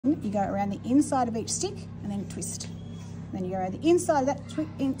You go around the inside of each stick and then twist. Then you go around the inside of that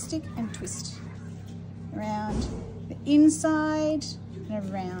stick and twist. Around the inside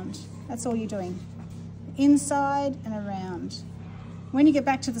and around. That's all you're doing. Inside and around. When you get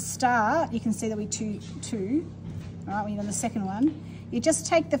back to the start, you can see that we two. All right, when you're on the second one, you just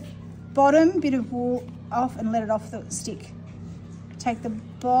take the bottom bit of wool off and let it off the stick. Take the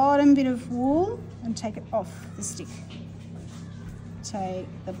bottom bit of wool and take it off the stick. Take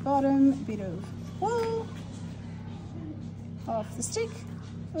the bottom bit of wool off the stick.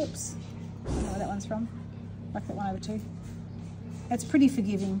 Oops, I don't know where that one's from. Like that one over two. That's pretty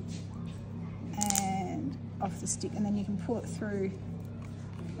forgiving. And off the stick, and then you can pull it through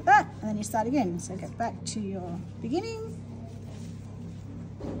like that, and then you start again. So get back to your beginning.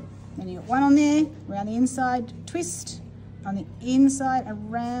 Then you got one on there, around the inside, twist, on the inside,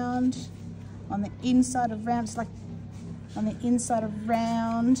 around, on the inside, around, just like on the inside,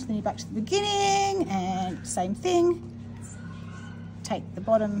 around, then you're back to the beginning, and same thing. Take the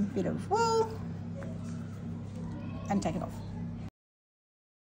bottom bit of wool and take it off.